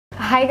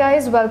Hi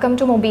guys, welcome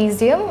to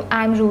Mobisium.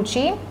 I'm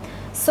Ruchi.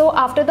 So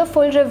after the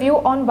full review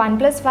on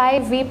OnePlus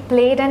 5, we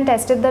played and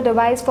tested the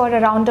device for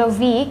around a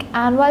week,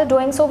 and while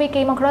doing so we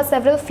came across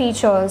several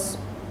features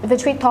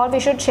which we thought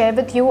we should share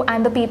with you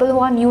and the people who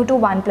are new to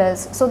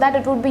OnePlus so that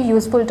it would be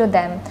useful to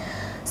them.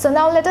 So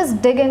now let us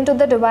dig into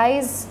the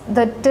device,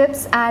 the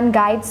tips and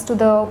guides to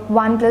the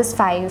OnePlus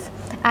 5.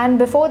 And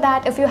before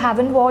that, if you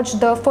haven't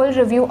watched the full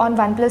review on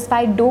OnePlus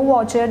 5, do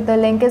watch it. The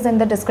link is in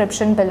the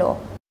description below.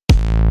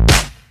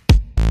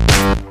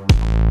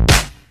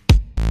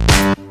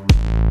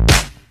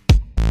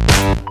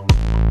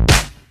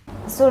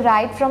 So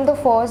right from the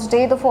first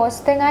day, the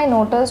first thing I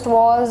noticed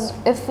was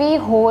if we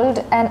hold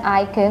an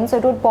icon, so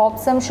it would pop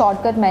some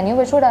shortcut menu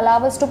which would allow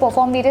us to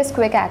perform various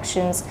quick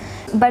actions.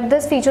 But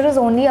this feature is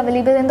only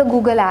available in the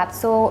Google app,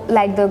 so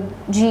like the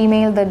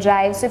Gmail, the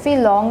Drive. So if we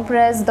long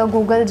press the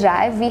Google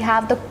Drive, we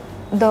have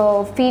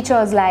the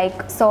features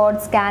like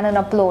sort, scan and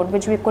upload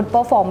which we could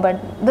perform,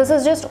 but this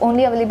is just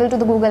only available to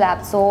the Google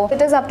app. So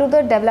it is up to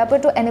the developer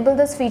to enable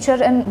this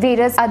feature in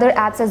various other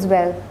apps as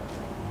well.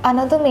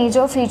 Another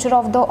major feature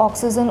of the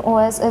Oxygen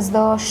OS is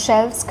the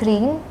shelf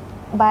screen.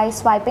 By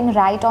swiping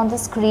right on the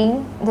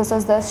screen, this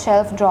is the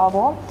shelf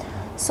drawer.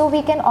 So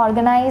we can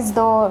organize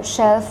the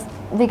shelf,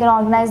 we can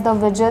organize the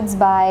widgets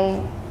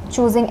by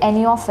choosing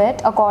any of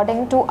it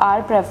according to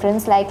our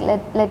preference. Like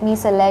let me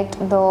select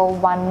the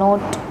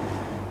OneNote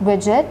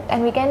widget,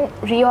 and we can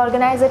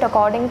reorganize it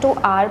according to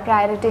our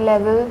priority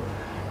level,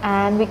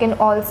 and we can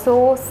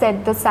also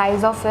set the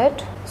size of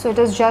it. So it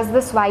is just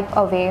the swipe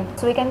away.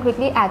 So we can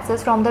quickly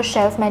access from the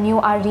shelf menu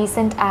our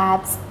recent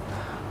apps,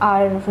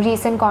 our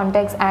recent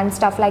contacts and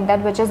stuff like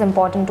that, which is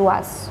important to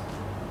us.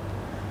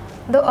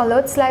 The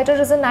alert slider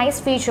is a nice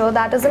feature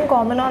that isn't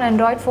common on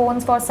Android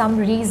phones for some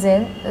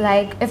reason.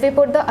 Like if we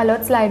put the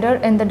alert slider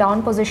in the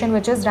down position,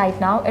 which is right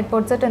now, it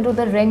puts it into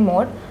the ring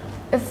mode.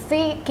 If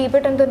we keep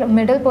it in the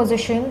middle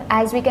position,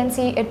 as we can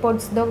see, it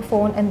puts the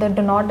phone in the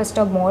do not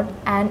disturb mode,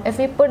 and if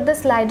we put the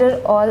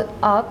slider all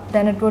up,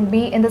 then it would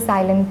be in the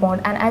silent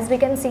mode. And as we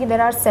can see,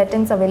 there are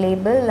settings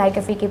available, like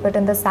if we keep it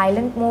in the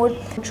silent mode,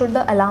 should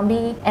the alarm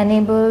be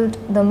enabled,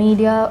 the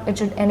media, it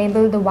should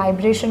enable the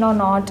vibration or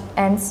not,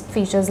 and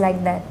features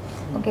like that.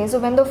 Okay, so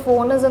when the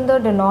phone is in the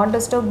do not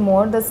disturb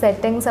mode, the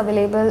settings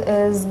available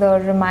is the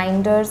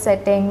reminder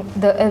setting,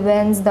 the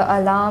events, the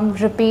alarm,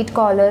 repeat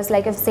callers,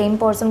 like if same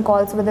person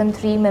calls within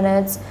 3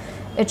 minutes,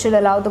 it should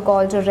allow the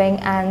call to ring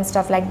and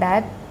stuff like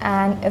that.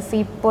 And if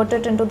we put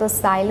it into the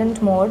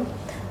silent mode,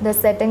 the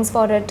settings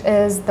for it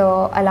is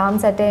the alarm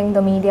setting,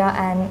 the media,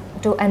 and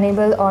to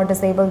enable or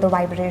disable the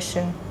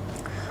vibration.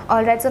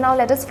 Alright, so now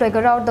let us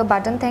figure out the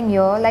button thing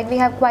here. Like we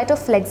have quite a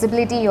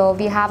flexibility here.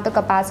 We have the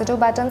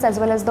capacitive buttons as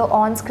well as the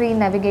on-screen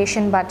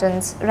navigation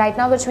buttons. Right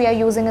now which we are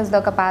using is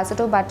the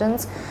capacitive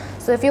buttons.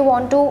 So if you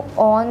want to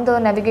on the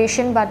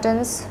navigation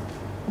buttons,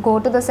 go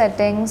to the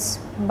settings,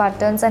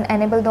 buttons, and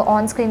enable the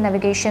on-screen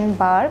navigation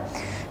bar.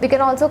 We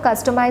can also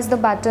customize the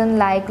button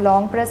like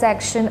long press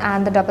action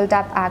and the double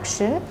tap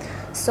action.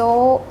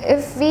 So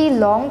if we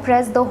long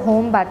press the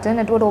home button,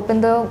 it would open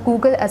the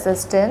Google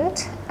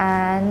Assistant,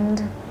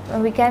 and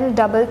we can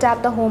double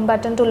tap the home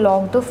button to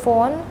lock the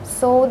phone.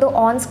 So the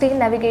on-screen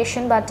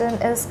navigation button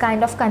is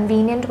kind of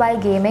convenient while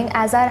gaming,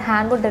 as our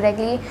hand would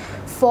directly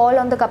fall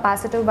on the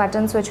capacitive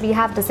buttons which we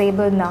have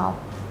disabled now.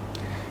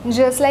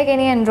 Just like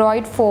any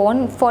Android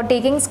phone, for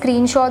taking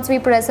screenshots we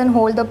press and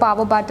hold the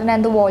power button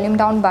and the volume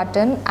down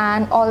button,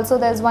 and also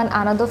there's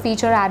another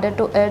feature added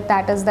to it,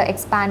 that is the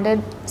expanded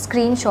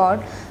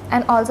screenshot.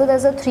 And also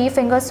there's a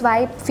 3-finger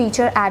swipe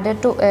feature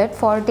added to it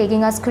for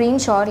taking a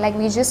screenshot. Like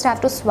we just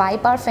have to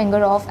swipe our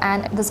finger off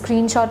and the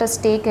screenshot is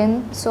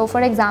taken. So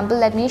for example,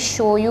 let me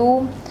show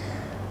you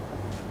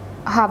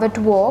how it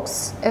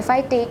works. If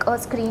I take a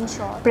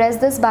screenshot, press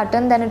this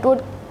button, then it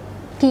would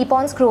keep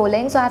on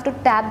scrolling. So I have to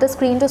tap the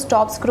screen to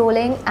stop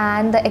scrolling,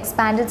 and the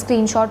expanded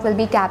screenshot will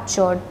be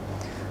captured.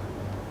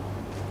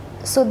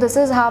 So this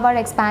is how our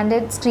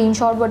expanded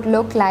screenshot would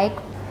look like.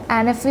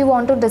 And if we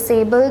want to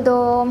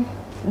disable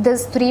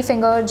this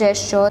 3-finger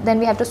gesture, then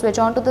we have to switch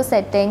on to the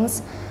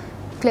settings,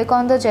 click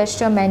on the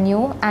gesture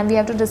menu, and we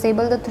have to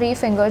disable the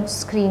 3-finger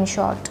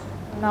screenshot.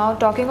 Now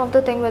talking of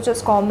the thing which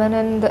is common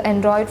in the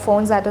Android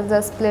phones, that is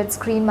the split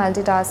screen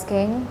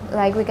multitasking.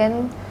 Like we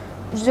can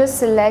just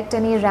select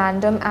any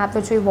random app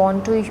which we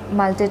want to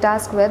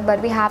multitask with,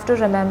 but we have to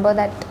remember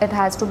that it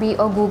has to be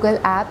a Google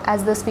app,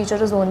 as this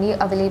feature is only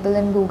available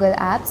in Google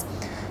apps.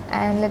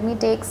 And let me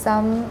take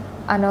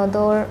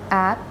another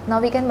app.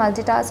 Now we can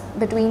multitask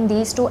between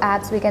these two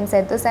apps. We can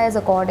set the size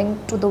according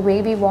to the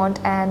way we want,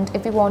 and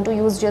if we want to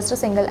use just a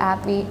single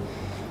app, we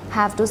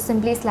have to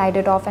simply slide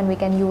it off and we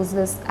can use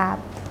this app.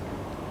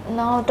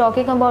 Now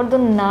talking about the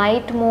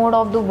night mode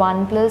of the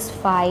OnePlus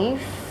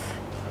 5,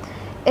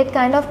 it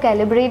kind of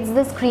calibrates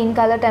the screen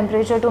color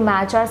temperature to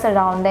match our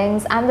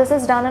surroundings, and this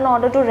is done in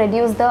order to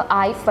reduce the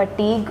eye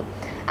fatigue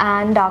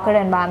and darker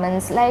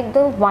environments. Like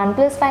the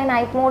OnePlus 5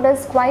 night mode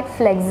is quite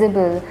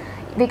flexible.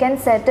 We can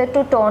set it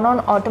to turn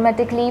on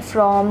automatically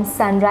from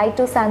sunrise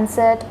to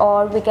sunset,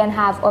 or we can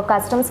have a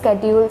custom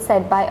schedule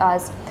set by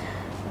us.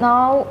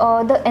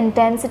 Now the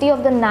intensity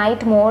of the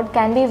night mode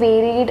can be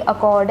varied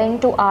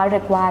according to our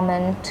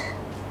requirement.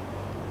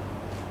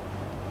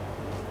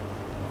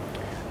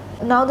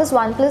 Now this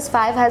OnePlus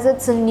 5 has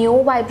its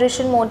new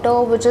vibration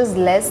motor, which is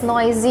less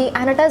noisy,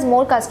 and it has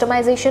more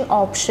customization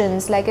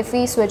options. Like if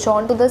we switch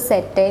on to the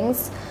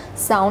settings,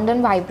 sound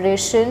and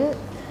vibration,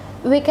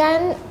 we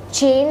can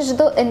change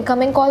the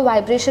incoming call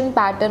vibration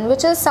pattern,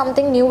 which is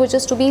something new which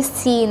is to be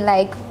seen.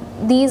 Like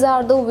these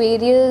are the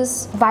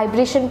various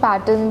vibration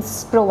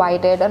patterns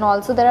provided, and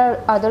also there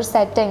are other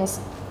settings,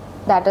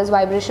 that is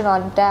vibration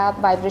on tap,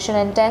 vibration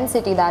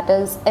intensity, that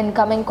is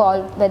incoming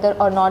call, whether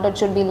or not it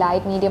should be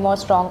light, medium or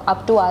strong,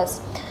 up to us,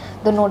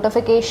 the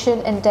notification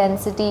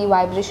intensity,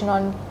 vibration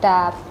on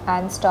tap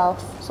and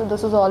stuff. So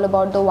this is all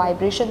about the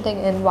vibration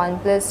thing in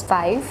OnePlus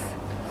 5.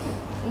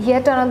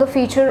 Yet another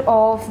feature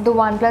of the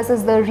OnePlus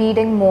is the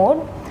reading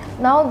mode.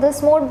 Now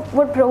this mode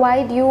would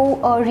provide you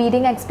a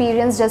reading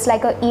experience just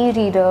like a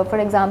e-reader. For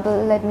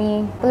example,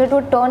 it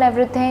would turn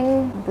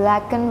everything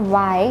black and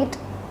white,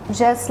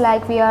 just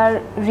like we are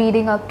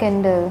reading a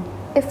Kindle.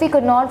 If we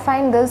could not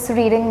find this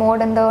reading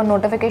mode in the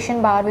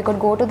notification bar, we could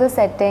go to the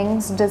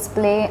settings,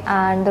 display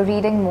and the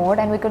reading mode,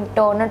 and we could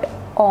turn it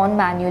on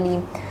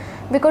manually.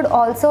 We could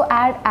also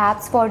add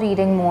apps for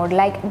reading mode.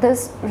 Like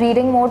this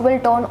reading mode will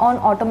turn on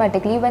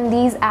automatically when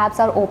these apps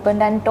are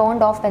opened and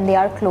turned off when they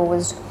are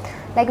closed.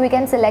 Like we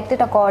can select it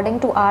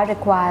according to our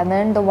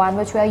requirement, the one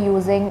which we are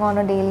using on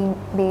a daily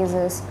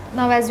basis.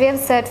 Now as we have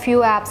set few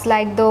apps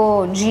like the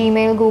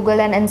Gmail,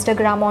 Google and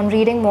Instagram on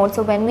reading mode,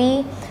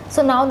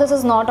 so now this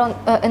is not on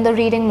in the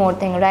reading mode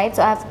thing, right?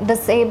 So I've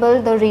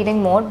disabled the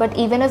reading mode, but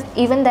even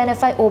then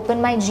if I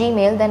open my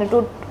Gmail, then it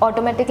would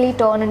automatically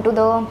turn into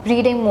the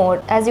reading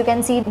mode. As you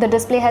can see, the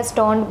display has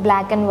turned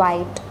black and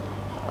white.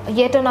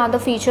 Yet another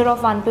feature of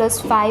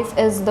OnePlus 5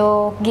 is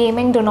the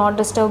gaming do not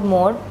disturb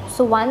mode.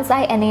 So once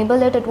I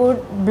enable it, it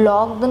would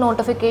block the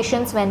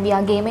notifications when we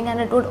are gaming,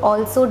 and it would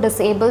also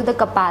disable the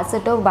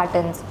capacitive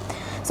buttons.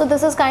 So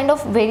this is kind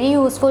of very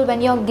useful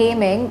when you're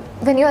gaming,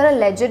 when you're a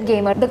legit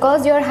gamer,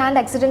 because your hand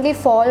accidentally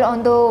fall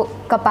on the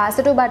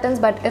capacitive buttons,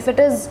 but if it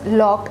is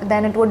locked,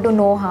 then it would do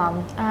no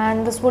harm,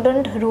 and this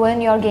wouldn't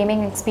ruin your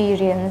gaming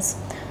experience.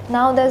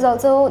 Now there's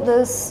also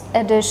this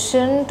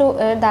addition to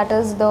it, that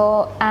is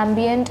the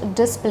ambient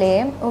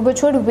display,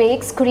 which would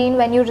wake screen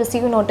when you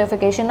receive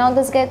notification. Now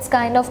this gets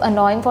kind of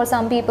annoying for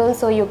some people,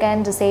 so you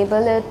can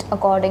disable it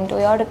according to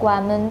your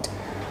requirement.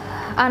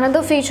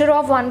 Another feature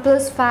of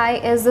OnePlus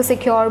 5 is the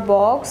secure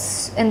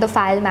box in the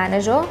file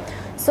manager.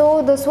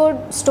 So this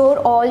would store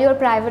all your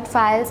private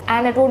files,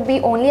 and it would be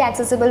only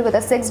accessible with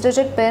a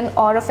 6-digit PIN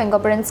or a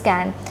fingerprint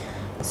scan.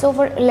 So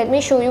let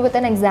me show you with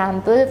an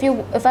example.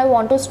 If I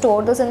want to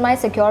store this in my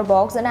secure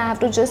box, then I have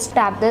to just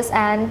tap this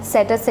and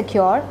set it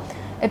secure.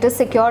 It is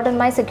secured in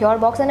my secure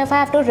box, and if I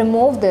have to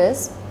remove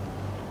this,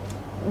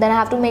 then I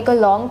have to make a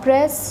long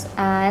press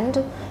and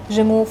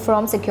remove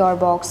from secure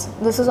box.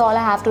 This is all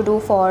I have to do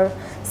for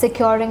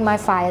securing my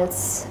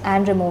files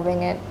and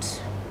removing it.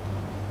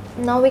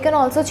 Now we can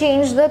also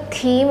change the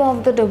theme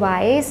of the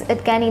device.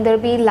 It can either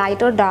be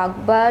light or dark,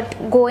 but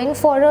going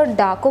for a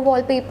darker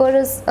wallpaper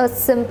is a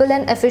simple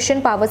and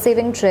efficient power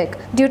saving trick.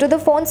 Due to the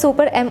phone's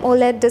Super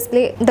AMOLED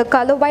display, the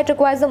color white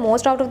requires the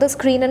most out of the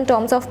screen in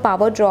terms of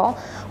power draw,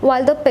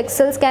 while the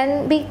pixels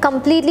can be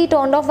completely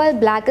turned off while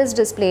black is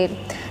displayed.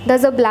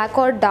 Thus a black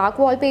or dark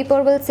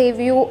wallpaper will save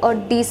you a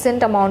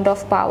decent amount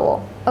of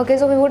power. Okay,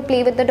 so we would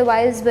play with the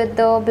device with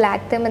the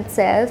black theme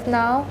itself.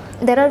 Now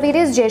there are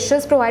various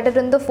gestures provided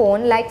in the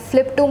phone, like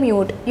flip to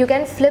mute. You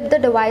can flip the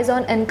device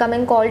on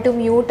incoming call to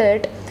mute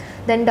it,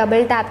 then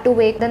double tap to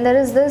wake. Then there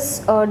is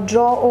this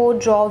draw O,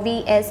 draw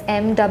V, S,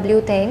 M,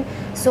 W thing.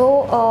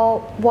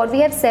 So what we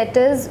have set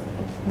is,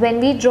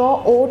 when we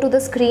draw O to the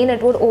screen,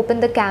 it would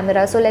open the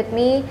camera. So let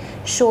me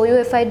show you.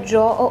 If I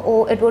draw a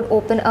O, it would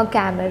open a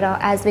camera,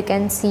 as we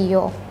can see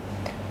here.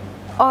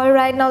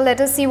 Alright, now let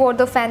us see what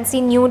the fancy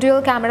new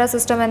dual camera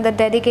system and the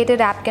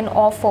dedicated app can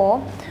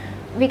offer.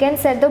 We can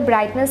set the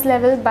brightness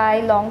level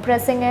by long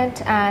pressing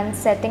it and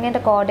setting it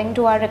according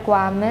to our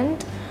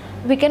requirement.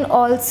 We can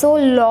also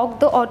lock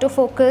the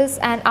autofocus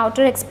and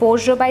outer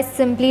exposure by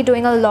simply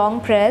doing a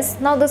long press.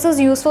 Now this is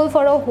useful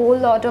for a whole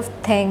lot of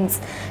things,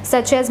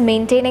 such as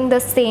maintaining the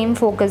same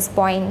focus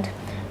point.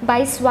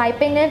 By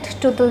swiping it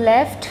to the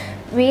left,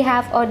 we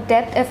have a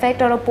depth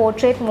effect or a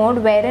portrait mode,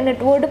 wherein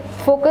it would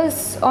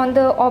focus on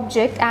the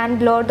object and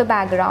blur the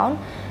background.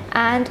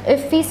 And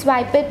if we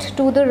swipe it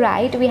to the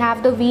right, we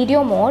have the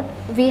video mode.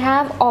 We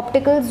have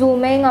optical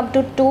zooming up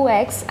to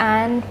 2x,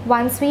 and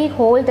once we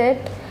hold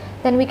it,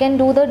 then we can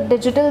do the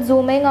digital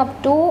zooming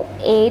up to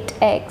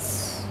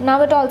 8x.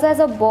 Now it also has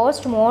a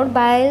burst mode.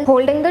 By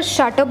holding the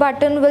shutter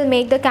button will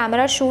make the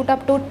camera shoot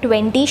up to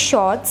 20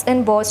 shots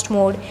in burst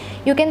mode.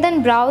 You can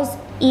then browse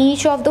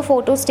each of the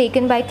photos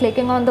taken by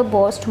clicking on the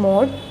burst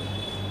mode.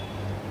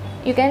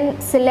 You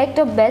can select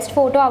a best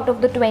photo out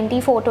of the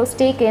 20 photos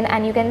taken,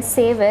 and you can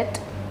save it,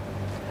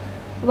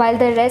 while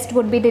the rest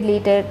would be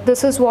deleted.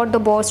 This is what the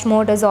burst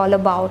mode is all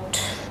about.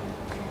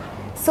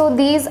 So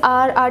these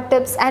are our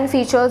tips and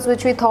features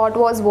which we thought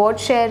was worth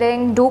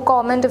sharing. Do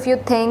comment if you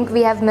think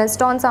we have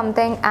missed on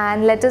something,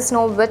 and let us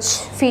know which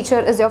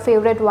feature is your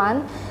favorite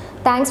one.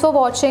 Thanks for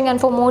watching,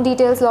 and for more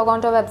details log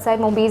on to our website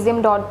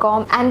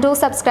mobisium.com, and do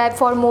subscribe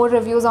for more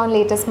reviews on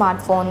latest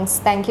smartphones.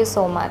 Thank you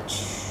so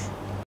much.